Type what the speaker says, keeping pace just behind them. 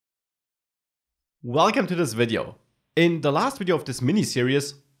Welcome to this video. In the last video of this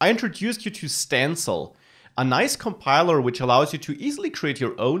mini-series, I introduced you to Stencil, a nice compiler which allows you to easily create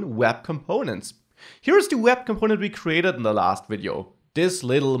your own web components. Here's the web component we created in the last video, this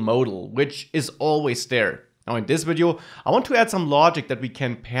little modal, which is always there. Now in this video, I want to add some logic that we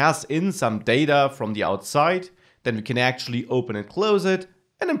can pass in some data from the outside, then we can actually open and close it,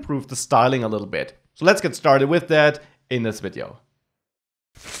 and improve the styling a little bit. So let's get started with that in this video.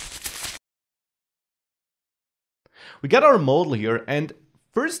 We got our modal here, and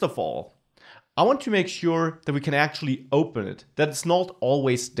first of all, I want to make sure that we can actually open it, that it's not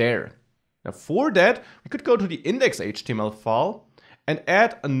always there. Now for that, we could go to the index.html file and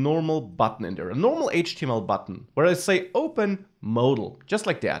add a normal button in there, a normal HTML button, where I say open modal, just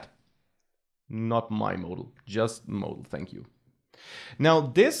like that. Not my modal, just modal, thank you. Now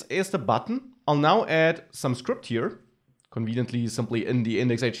this is the button. I'll now add some script here, conveniently simply in the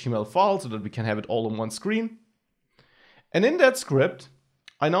index.html file so that we can have it all on one screen. And in that script,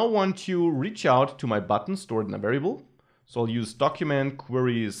 I now want to reach out to my button stored in a variable. So I'll use document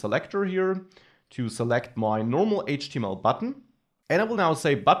query selector here to select my normal HTML button. And I will now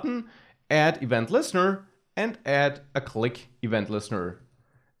say button, add event listener, and add a click event listener.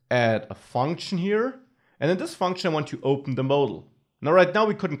 Add a function here. And in this function, I want to open the modal. Now, right now,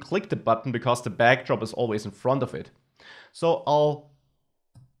 we couldn't click the button because the backdrop is always in front of it. So I'll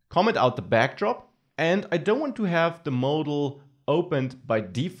comment out the backdrop. And I don't want to have the modal opened by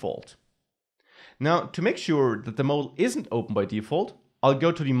default. Now, to make sure that the modal isn't open by default, I'll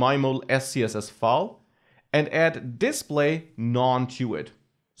go to the my_modal SCSS file and add display none to it.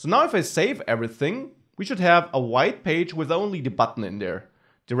 So now if I save everything, we should have a white page with only the button in there.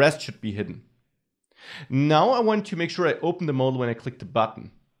 The rest should be hidden. Now I want to make sure I open the modal when I click the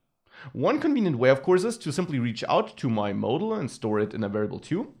button. One convenient way, of course, is to simply reach out to my modal and store it in a variable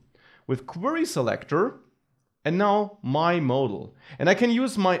too, with query selector, and now my modal. And I can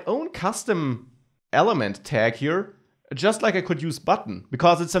use my own custom element tag here, just like I could use button,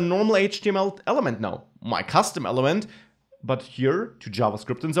 because it's a normal HTML element now. My custom element, but here to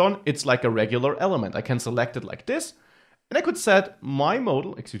JavaScript and so on, it's like a regular element. I can select it like this, and I could set my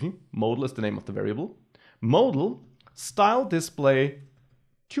modal, modal is the name of the variable, modal style display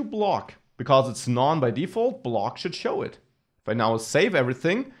to block, because it's none by default, block should show it. If I now save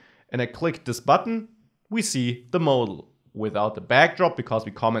everything, and I click this button, we see the modal without the backdrop because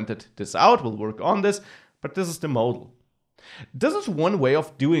we commented this out. We'll work on this, but this is the modal. This is one way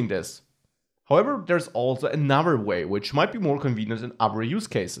of doing this. However, there's also another way, which might be more convenient in other use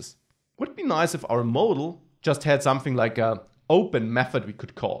cases. Would be nice if our modal just had something like an open method we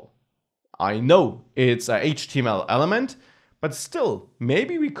could call. I know it's a HTML element, but still,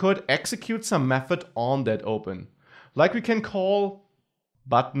 maybe we could execute some method on that open. Like we can call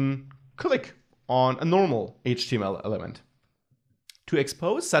button click on a normal HTML element. To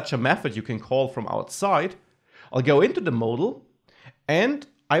expose such a method you can call from outside, I'll go into the modal and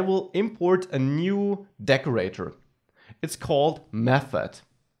I will import a new decorator. It's called method.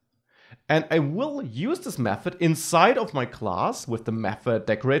 And I will use this method inside of my class with the method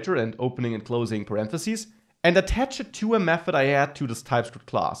decorator and opening and closing parentheses and attach it to a method I add to this TypeScript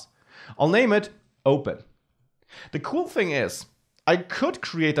class. I'll name it open. The cool thing is, I could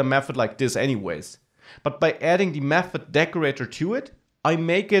create a method like this anyways, but by adding the method decorator to it, I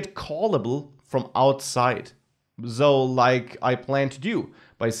make it callable from outside. So like I plan to do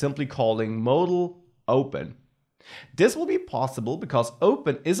by simply calling modal open. This will be possible because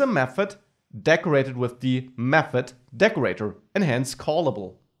open is a method decorated with the method decorator and hence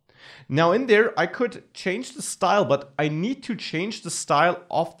callable. Now in there, I could change the style, but I need to change the style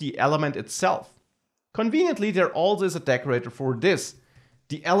of the element itself. Conveniently, there also is a decorator for this,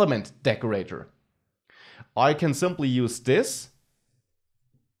 the element decorator. I can simply use this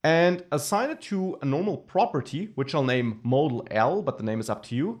and assign it to a normal property, which I'll name modal L, but the name is up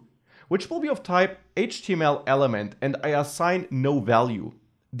to you, which will be of type HTML element, and I assign no value.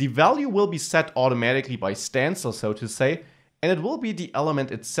 The value will be set automatically by Stencil, so to say, and it will be the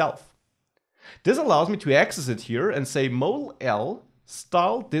element itself. This allows me to access it here and say modal L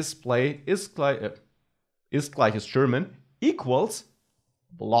style display ist gleiches German equals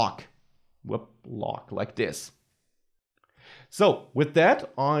block. Block like this. So with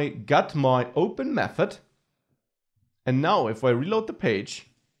that, I got my open method. And now if I reload the page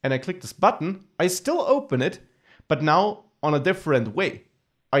and I click this button, I still open it, but now on a different way.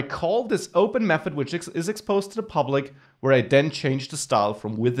 I call this open method, which is exposed to the public, where I then change the style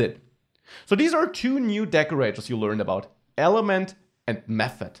from within. So these are two new decorators you learned about, element and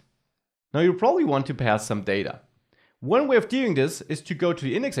method. Now you probably want to pass some data. One way of doing this is to go to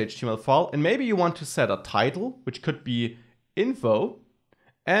the index.html file, and maybe you want to set a title, which could be info,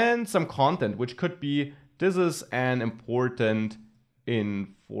 and some content, which could be this is an important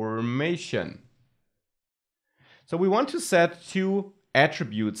information. So we want to set two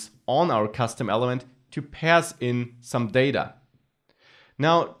attributes on our custom element to pass in some data.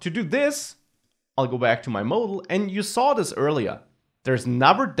 Now, to do this, I'll go back to my modal, and you saw this earlier. There's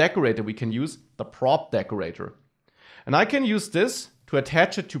another decorator we can use, the prop decorator. And I can use this to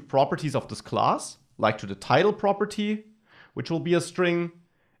attach it to properties of this class, like to the title property, which will be a string,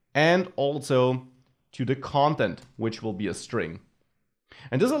 and also to the content, which will be a string.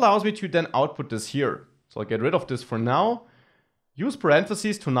 And this allows me to then output this here. So I'll get rid of this for now, use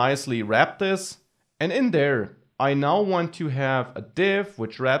parentheses to nicely wrap this, and in there, I now want to have a div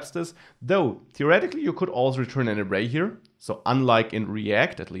which wraps this, though theoretically you could also return an array here. So unlike in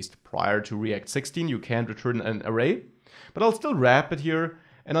React, at least prior to React 16, you can't return an array, but I'll still wrap it here,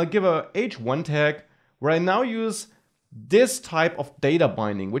 and I'll give a h1 tag where I now use this type of data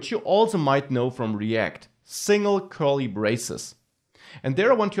binding, which you also might know from React, single curly braces. And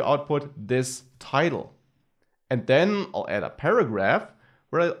there I want to output this title. And then I'll add a paragraph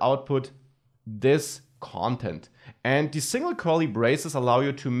where I'll output this content. And the single curly braces allow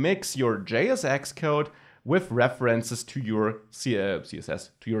you to mix your JSX code with references to your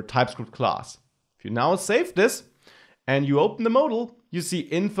CSS, to your TypeScript class. If you now save this and you open the modal, you see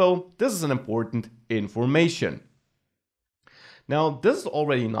info. This is an important information. Now, this is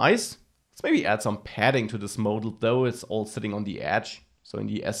already nice. Let's maybe add some padding to this modal, though it's all sitting on the edge. So in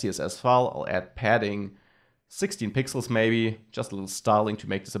the SCSS file, I'll add padding 16 pixels maybe, just a little styling to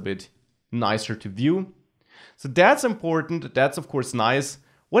make this a bit nicer to view. So that's important, that's of course nice.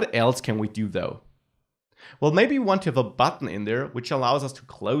 What else can we do though? Well, maybe we want to have a button in there which allows us to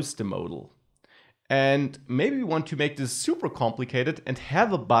close the modal. And maybe we want to make this super complicated and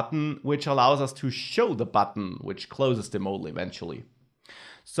have a button which allows us to show the button which closes the modal eventually.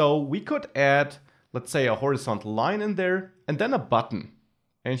 So we could add, let's say, a horizontal line in there and then a button.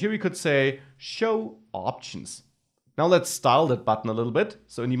 And here we could say show options. Now let's style that button a little bit.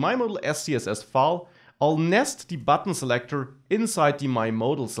 So in the MyModal SCSS file, I'll nest the button selector inside the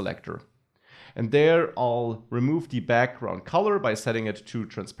MyModal selector. And there I'll remove the background color by setting it to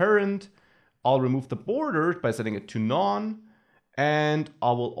transparent. I'll remove the border by setting it to none. And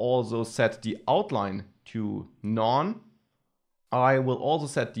I will also set the outline to none. I will also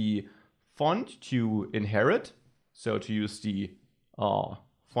set the font to inherit. So to use the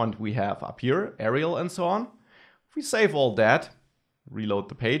font we have up here, Arial and so on. If we save all that, reload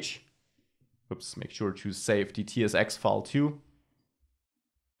the page. Oops, make sure to save the TSX file too.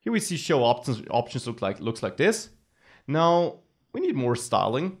 Here we see show options looks like this. Now we need more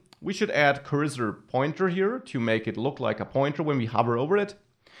styling. We should add cursor pointer here to make it look like a pointer when we hover over it.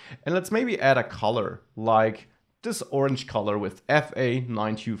 And let's maybe add a color like this orange color with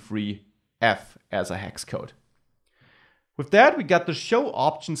FA923F as a hex code. With that, we got the show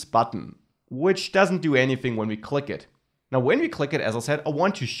options button, which doesn't do anything when we click it. Now, when we click it, as I said, I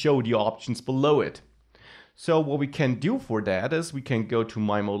want to show the options below it. So what we can do for that is we can go to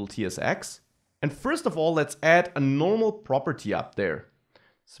MyModal TSX. And first of all, let's add a normal property up there.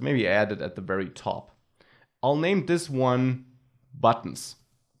 So maybe add it at the very top. I'll name this one buttons.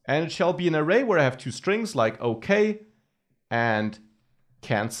 And it shall be an array where I have two strings like OK and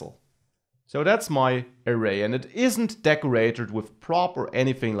cancel. So that's my array, and it isn't decorated with prop or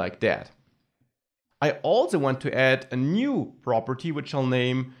anything like that. I also want to add a new property which I'll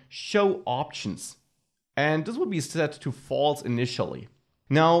name show options. And this will be set to false initially.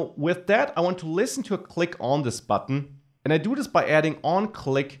 Now with that, I want to listen to a click on this button, and I do this by adding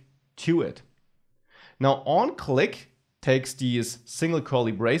onClick to it. Now onClick takes these single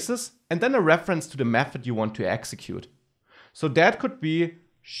curly braces and then a reference to the method you want to execute. So that could be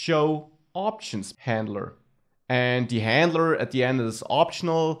show options handler. And the handler at the end is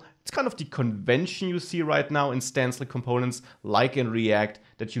optional. It's kind of the convention you see right now in Stencil components, like in React,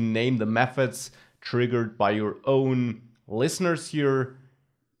 that you name the methods triggered by your own listeners here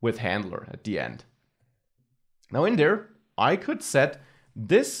with handler at the end. Now in there, I could set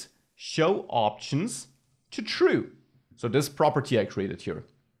this show options to true. So this property I created here.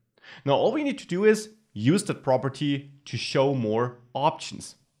 Now all we need to do is use that property to show more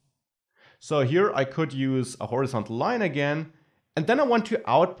options. So here I could use a horizontal line again, and then I want to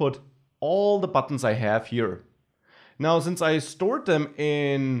output all the buttons I have here. Now, since I stored them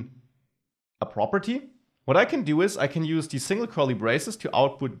in a property, what I can do is I can use the single curly braces to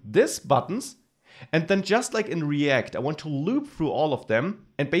output this buttons, And then just like in React, I want to loop through all of them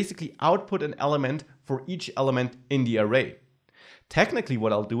and basically output an element for each element in the array. Technically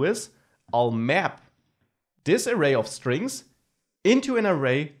what I'll do is I'll map this array of strings into an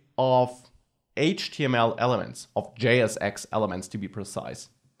array of HTML elements, of JSX elements to be precise.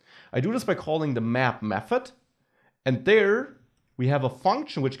 I do this by calling the map method, and there we have a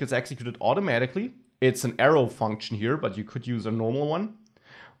function which gets executed automatically. It's an arrow function here, but you could use a normal one,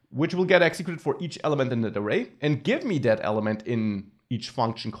 which will get executed for each element in that array and give me that element in each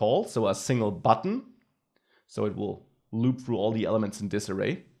function call, so a single button. So it will loop through all the elements in this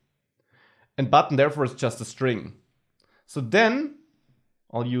array. And button therefore is just a string. So then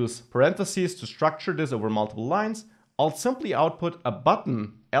I'll use parentheses to structure this over multiple lines. I'll simply output a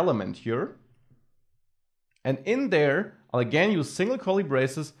button element here. And in there, I'll again use single curly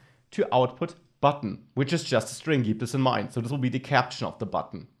braces to output button, which is just a string. Keep this in mind. So this will be the caption of the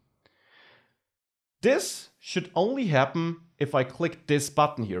button. This should only happen if I click this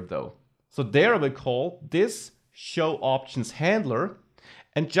button here though. So there I will call this show options handler.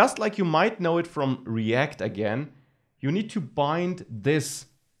 And just like you might know it from React again, you need to bind this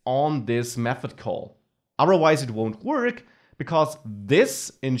on this method call. Otherwise it won't work, because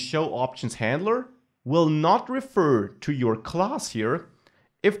this in show options handler will not refer to your class here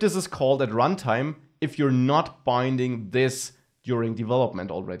if this is called at runtime, if you're not binding this during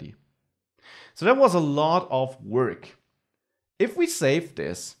development already. So that was a lot of work. If we save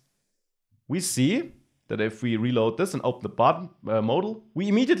this, we see that if we reload this and open the button modal, we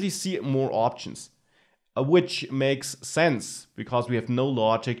immediately see more options, which makes sense because we have no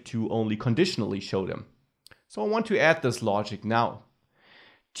logic to only conditionally show them. So I want to add this logic now.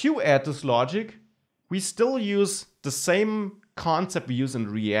 To add this logic, we still use the same concept we use in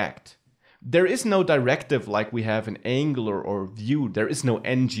React. There is no directive like we have in Angular or Vue. There is no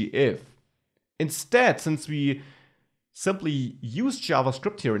ngIf. Instead, since we simply use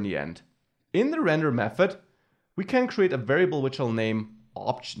JavaScript here in the end, in the render method, we can create a variable which I'll name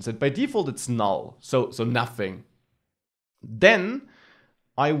options. And by default, it's null, so nothing. Then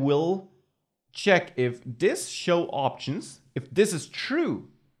I will check if this show options, if this is true,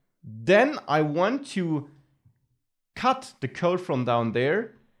 then I want to cut the code from down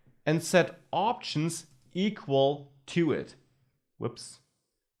there and set options equal to it. Whoops,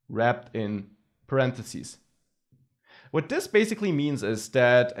 wrapped in parentheses. What this basically means is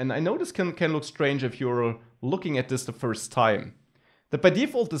that, and I know this can look strange if you're looking at this the first time, that by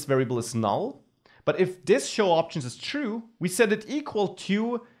default this variable is null, but if this show options is true, we set it equal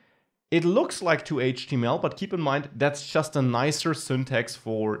to, it looks like to HTML, but keep in mind that's just a nicer syntax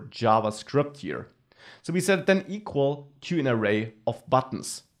for JavaScript here. So we set it then equal to an array of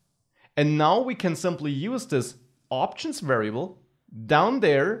buttons. And now we can simply use this options variable down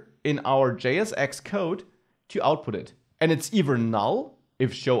there in our JSX code to output it. And it's either null,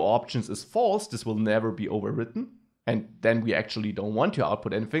 if show options is false, this will never be overwritten, and then we actually don't want to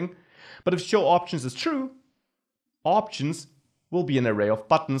output anything. But if show options is true, options will be an array of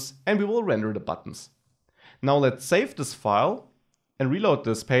buttons, and we will render the buttons. Now let's save this file and reload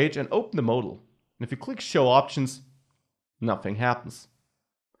this page and open the modal. And if you click show options, nothing happens.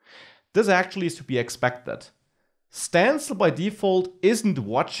 This actually is to be expected. Stencil by default isn't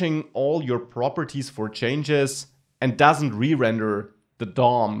watching all your properties for changes and doesn't re-render the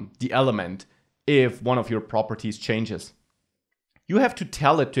DOM, the element, if one of your properties changes. You have to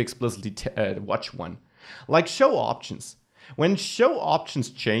tell it to explicitly watch one. Like show options. When show options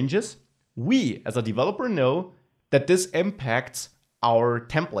changes, we as a developer know that this impacts our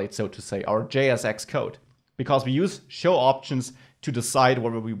template, so to say, our JSX code, because we use show options to decide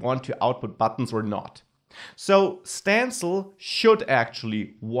whether we want to output buttons or not. So Stencil should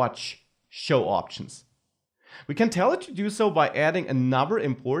actually watch show options. We can tell it to do so by adding another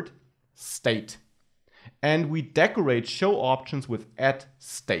import, state. And we decorate show options with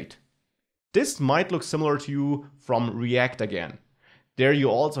 @state. This might look similar to you from React again. There you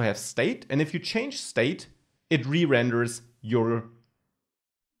also have state, and if you change state, it re-renders your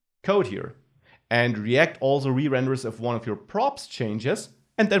code here. And React also re-renders if one of your props changes,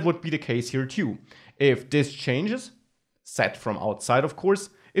 and that would be the case here too. If this changes, set from outside of course,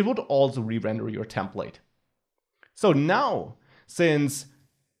 it would also re-render your template. So now, since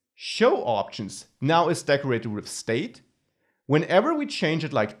show options now is decorated with state, whenever we change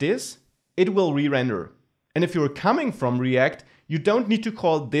it like this, it will re-render. And if you're coming from React, you don't need to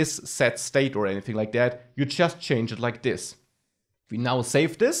call this set state or anything like that. You just change it like this. If we now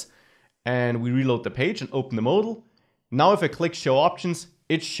save this and we reload the page and open the modal, now if I click show options,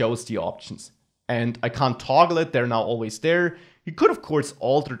 it shows the options. And I can't toggle it, they're now always there. You could of course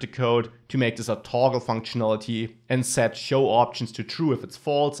alter the code to make this a toggle functionality and set show options to true if it's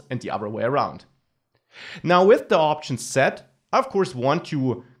false and the other way around. Now with the options set, I of course want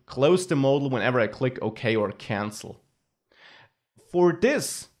to close the modal whenever I click OK or cancel. For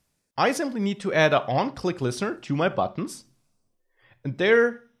this, I simply need to add an onClick listener to my buttons. And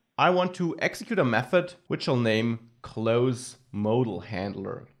there I want to execute a method which I'll name close modal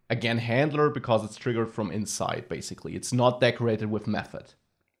handler. Again, handler because it's triggered from inside, basically. It's not decorated with method.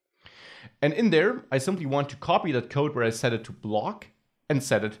 And in there, I simply want to copy that code where I set it to block and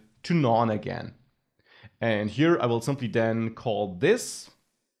set it to none again. And here I will simply then call this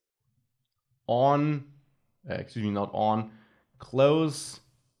close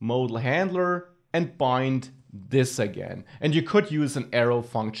modal handler and bind this again. And you could use an arrow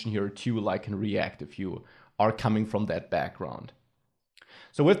function here too, like in React, if you are coming from that background.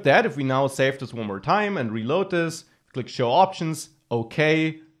 So with that, if we now save this one more time and reload this, click show options,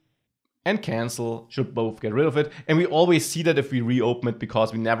 OK, and cancel, should both get rid of it. And we always see that if we reopen it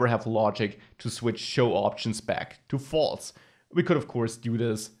because we never have logic to switch show options back to false. We could of course do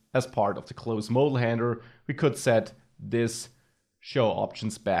this as part of the close modal handler. We could set this show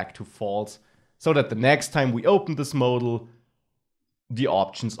options back to false so that the next time we open this modal, the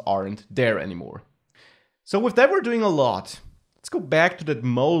options aren't there anymore. So with that, we're doing a lot. Let's go back to that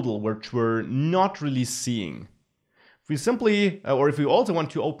modal which we're not really seeing. If we simply, or if we also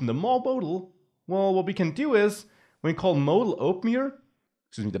want to open the modal, well, what we can do is, when we call Modal Open here,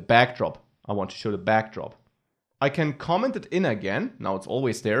 the backdrop, I want to show the backdrop. I can comment it in again. Now it's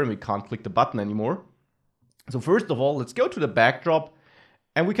always there and we can't click the button anymore. So first of all, let's go to the backdrop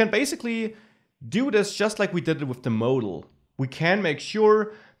and we can basically do this just like we did it with the modal. We can make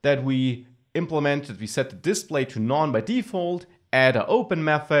sure that we set the display to none by default, add an open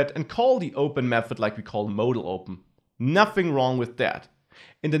method, and call the open method like we call Modal Open. Nothing wrong with that.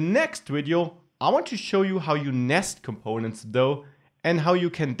 In the next video, I want to show you how you nest components though, and how you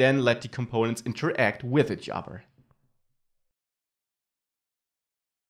can then let the components interact with each other.